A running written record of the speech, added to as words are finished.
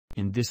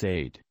In this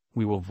aid,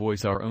 we will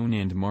voice our own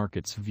and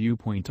market's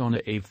viewpoint on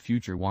AAVE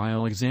future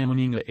while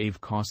examining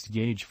AAVE cost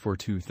gauge for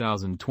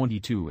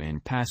 2022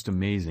 and past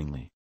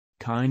amazingly.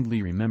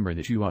 Kindly remember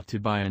that you ought to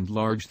by and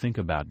large think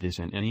about this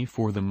and any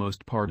for the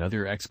most part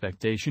other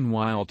expectation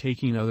while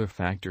taking other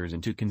factors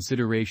into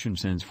consideration,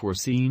 since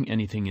foreseeing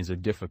anything is a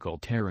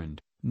difficult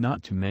errand,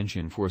 not to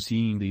mention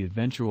foreseeing the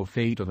eventual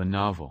fate of a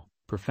novel,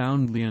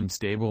 profoundly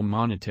unstable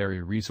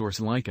monetary resource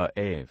like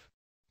AAVE.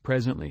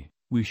 Presently,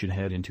 we should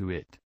head into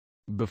it.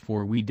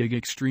 Before we dig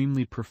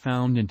extremely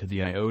profound into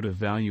the iota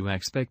value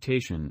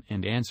expectation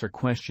and answer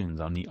questions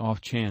on the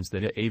off chance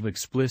that AAVE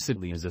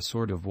explicitly is a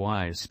sort of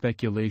wise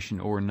speculation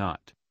or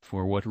not,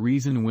 for what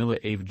reason will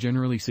AAVE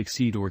generally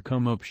succeed or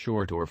come up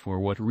short, or for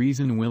what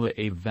reason will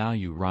AAVE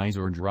value rise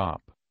or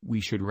drop, we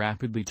should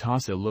rapidly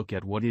toss a look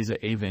at what is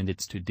AAVE and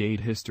its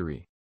to-date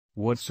history.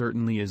 What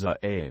certainly is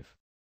AAVE?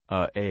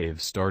 AAVE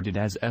started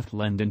as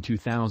ETH-Lend in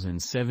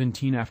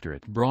 2017 after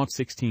it brought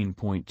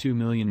 $16.2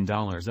 million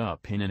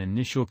up in an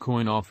initial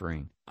coin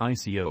offering,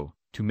 ICO,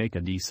 to make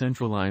a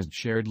decentralized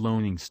shared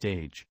loaning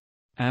stage.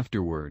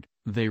 Afterward,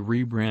 they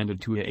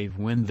rebranded to AAVE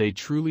when they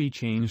truly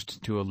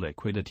changed to a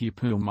liquidity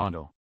pool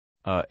model.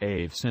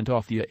 AAVE sent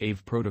off the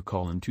AAVE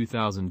protocol in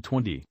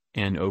 2020,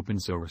 an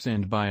open-source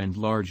and by and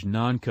large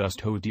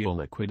non-custodial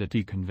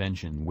liquidity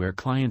convention where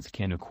clients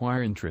can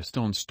acquire interest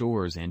on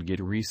stores and get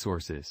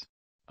resources.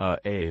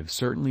 AAVE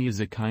certainly is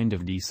a kind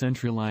of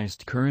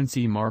decentralized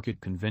currency market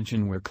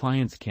convention where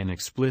clients can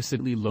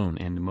explicitly loan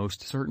and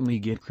most certainly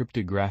get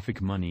cryptographic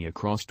money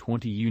across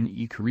 20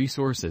 unique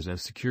resources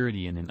as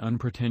security in an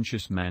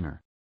unpretentious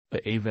manner.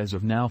 AAVE as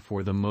of now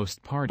for the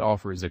most part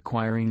offers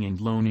acquiring and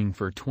loaning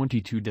for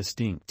 22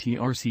 distinct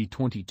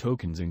ERC20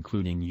 tokens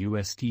including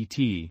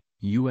USDT,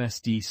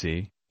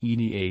 USDC,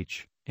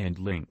 ETH, and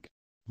Link.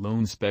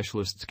 Loan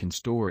specialists can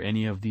store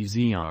any of these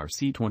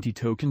ERC20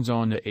 tokens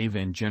on AAVE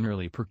and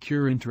generally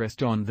procure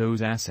interest on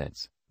those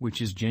assets,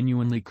 which is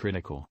genuinely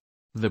critical.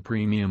 The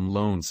premium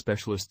loan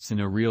specialists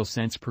in a real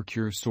sense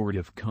procure sort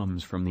of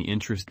comes from the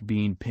interest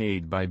being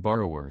paid by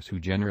borrowers who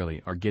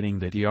generally are getting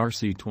that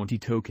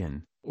ERC20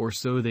 token, or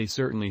so they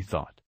certainly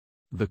thought.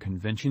 The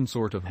convention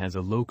sort of has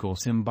a local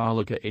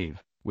symbolic AAVE,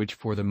 which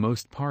for the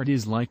most part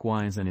is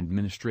likewise an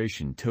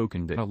administration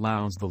token that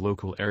allows the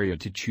local area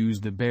to choose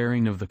the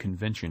bearing of the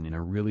convention in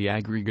a really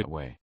aggregate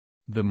way.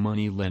 The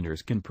money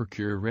lenders can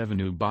procure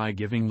revenue by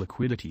giving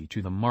liquidity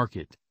to the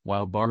market,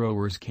 while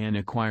borrowers can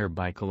acquire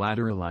by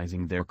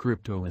collateralizing their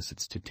crypto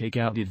assets to take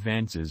out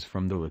advances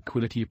from the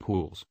liquidity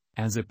pools,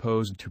 as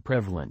opposed to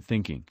prevalent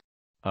thinking.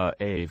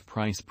 AAVE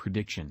price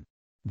prediction.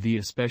 The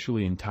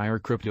especially entire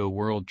crypto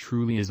world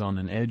truly is on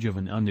an edge of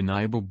an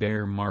undeniable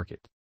bear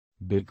market.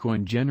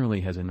 Bitcoin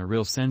generally has in a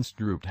real sense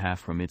drooped half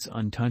from its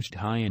untouched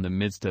high in the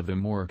midst of a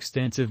more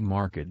extensive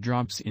market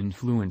drops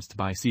influenced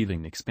by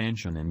seething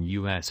expansion and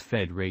U.S.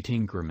 Fed rate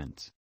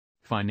increments.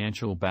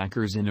 Financial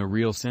backers in a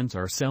real sense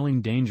are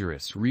selling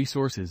dangerous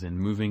resources and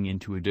moving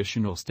into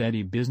additional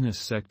steady business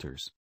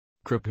sectors.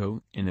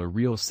 Crypto, in a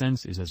real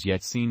sense, is as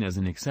yet seen as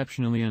an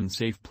exceptionally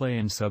unsafe play,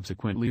 and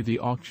subsequently the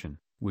auction,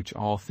 which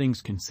all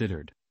things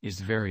considered, is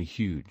very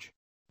huge.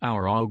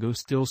 Our algo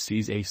still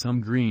sees some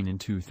green in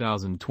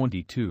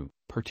 2022,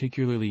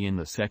 particularly in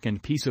the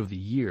second piece of the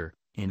year,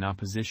 in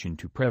opposition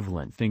to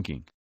prevalent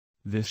thinking.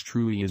 This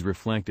truly is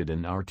reflected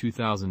in our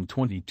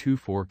 2022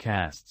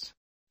 forecasts.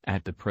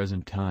 At the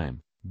present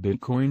time,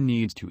 Bitcoin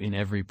needs to, in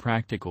every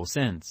practical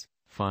sense,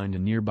 find a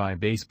nearby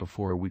base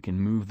before we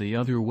can move the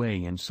other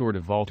way and sort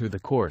of alter the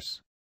course.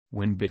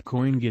 When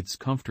Bitcoin gets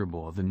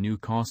comfortable of the new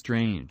cost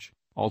range,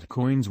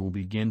 altcoins will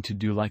begin to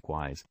do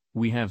likewise.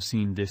 We have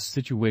seen this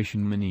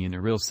situation many in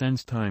a real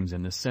sense times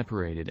in the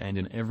separated and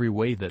in every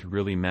way that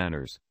really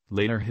matters,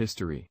 later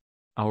history.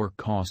 Our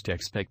cost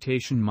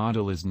expectation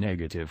model is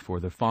negative for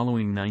the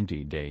following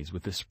 90 days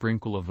with a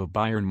sprinkle of a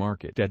buyer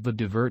market at the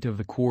divert of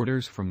the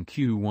quarters from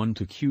Q1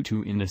 to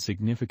Q2 in a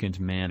significant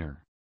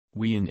manner.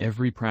 We in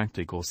every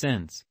practical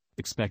sense,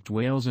 expect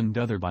whales and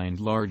other by and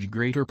large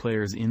greater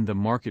players in the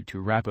market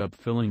to wrap up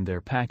filling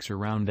their packs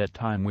around that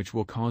time, which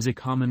will cause a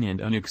common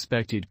and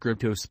unexpected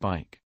crypto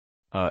spike.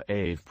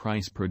 AAVE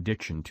price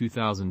prediction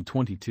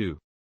 2022.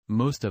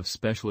 Most of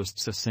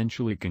specialists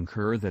essentially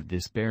concur that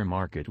this bear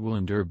market will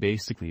endure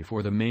basically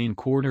for the main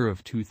quarter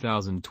of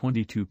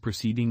 2022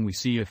 preceding. We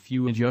see a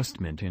few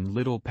adjustment and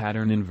little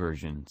pattern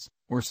inversions,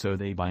 or so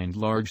they by and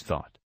large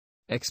thought.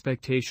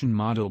 Expectation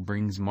model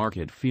brings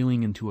market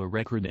feeling into a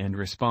record and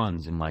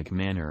responds in like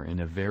manner in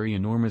a very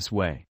enormous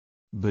way.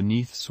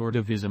 Beneath sort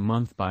of is a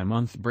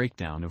month-by-month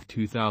breakdown of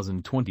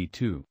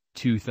 2022.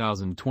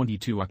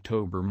 2022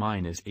 October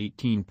minus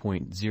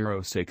 18.06%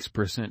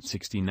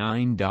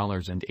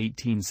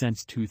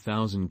 $69.18.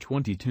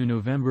 2022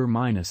 November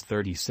minus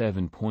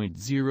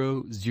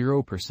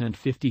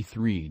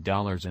 37.00%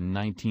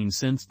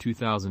 $53.19.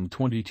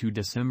 2022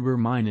 December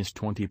minus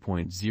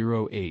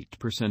 20.08%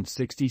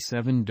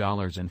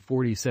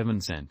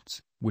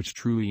 $67.47, which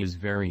truly is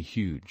very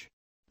huge.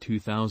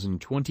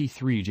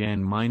 2023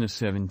 Jan minus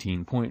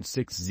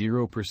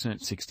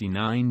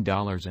 17.60%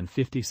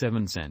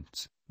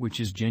 $69.57. Which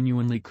is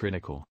genuinely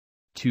critical.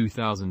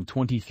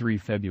 2023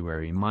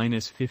 February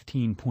minus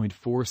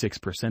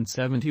 15.46%,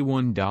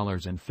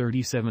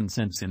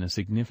 $71.37 in a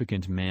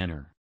significant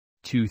manner.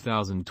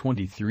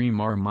 2023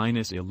 Mar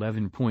minus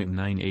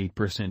 11.98%,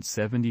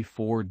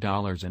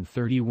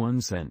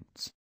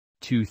 $74.31.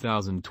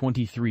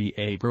 2023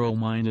 April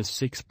minus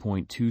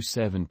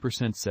 6.27%,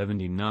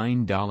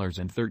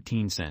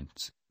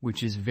 $79.13,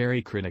 which is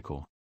very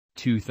critical.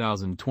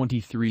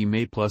 2023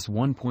 May plus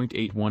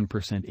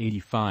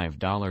 1.81%,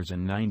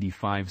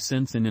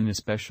 $85.95 in an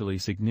especially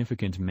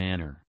significant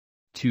manner.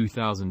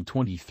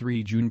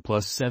 2023 June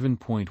plus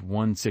 7.16%,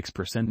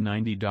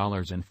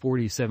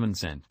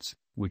 $90.47,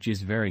 which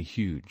is very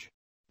huge.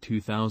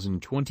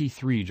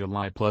 2023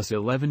 July plus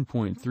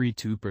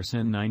 11.32%,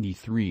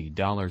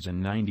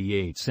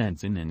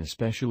 $93.98 in an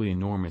especially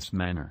enormous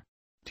manner.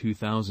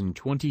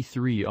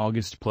 2023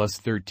 August plus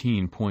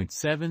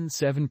 13.77%,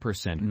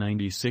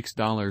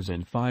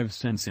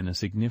 $96.05 in a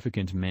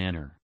significant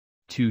manner.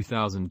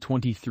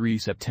 2023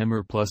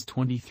 September plus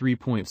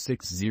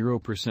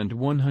 23.60%,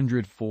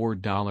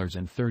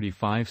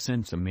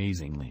 $104.35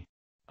 amazingly.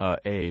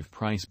 AAVE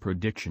price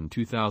prediction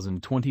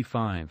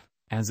 2025,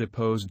 as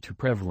opposed to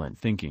prevalent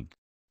thinking.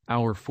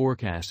 Our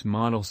forecast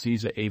model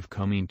sees AAVE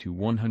coming to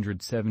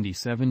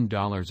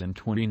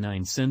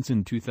 $177.29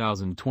 in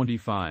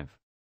 2025.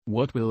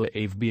 What will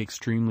AAVE be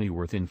extremely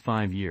worth in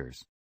 5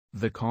 years?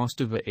 The cost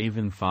of AAVE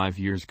in 5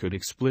 years could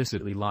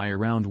explicitly lie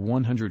around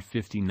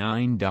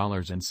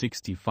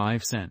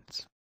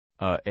 $159.65.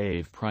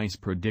 AAVE price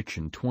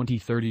prediction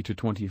 2030 to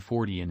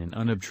 2040 in an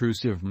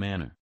unobtrusive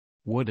manner.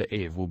 What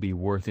AAVE will be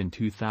worth in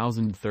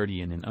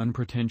 2030 in an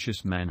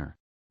unpretentious manner.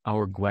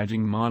 Our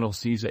Guajing model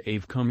sees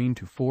AAVE coming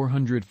to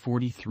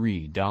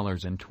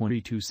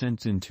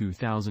 $443.22 in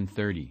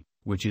 2030,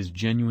 which is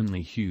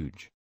genuinely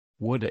huge.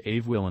 What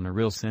AAVE will in a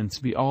real sense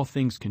be, all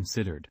things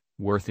considered,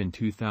 worth in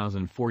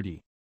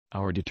 2040?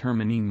 Our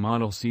determining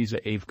model sees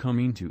AAVE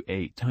coming to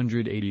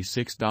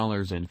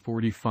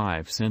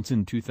 $886.45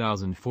 in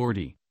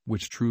 2040,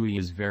 which truly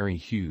is very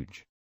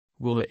huge.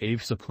 Will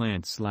AAVE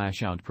supplant /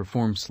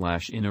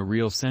 outperform / in a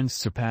real sense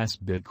surpass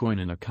Bitcoin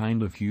in a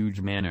kind of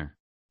huge manner?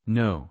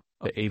 No,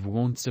 AAVE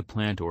won't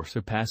supplant or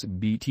surpass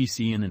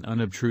BTC in an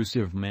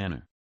unobtrusive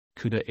manner.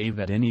 Could AAVE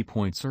at any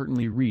point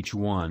certainly reach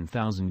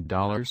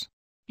 $1,000?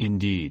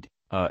 Indeed,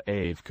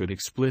 AAVE could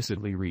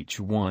explicitly reach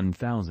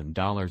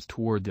 $1,000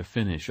 toward the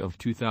finish of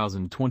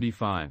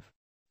 2025.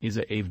 Is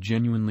AAVE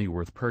genuinely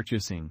worth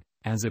purchasing,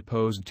 as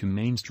opposed to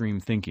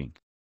mainstream thinking?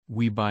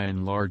 We by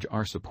and large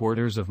are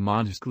supporters of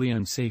modestly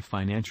unsafe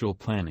financial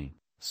planning,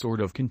 sort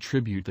of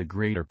contribute the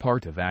greater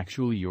part of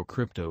actually your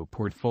crypto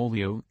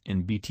portfolio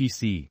in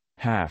BTC,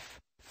 half,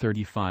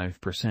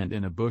 35%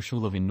 in a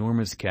bushel of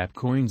enormous cat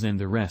coins and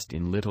the rest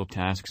in little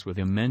tasks with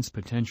immense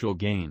potential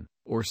gain,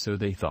 or so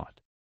they thought.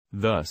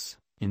 Thus,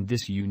 in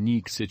this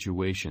unique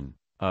situation,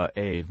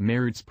 AAVE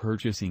merits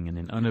purchasing in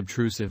an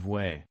unobtrusive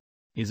way.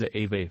 Is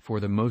AAVE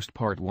for the most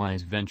part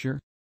wise venture?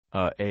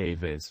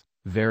 AAVE is,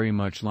 very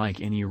much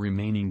like any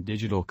remaining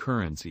digital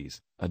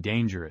currencies, a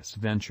dangerous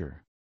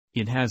venture.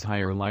 It has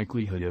higher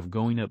likelihood of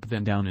going up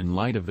than down in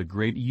light of the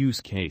great use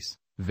case,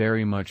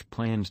 very much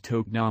planned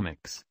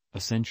tokenomics,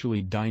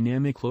 essentially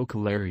dynamic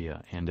local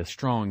area and a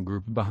strong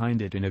group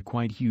behind it in a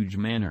quite huge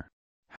manner.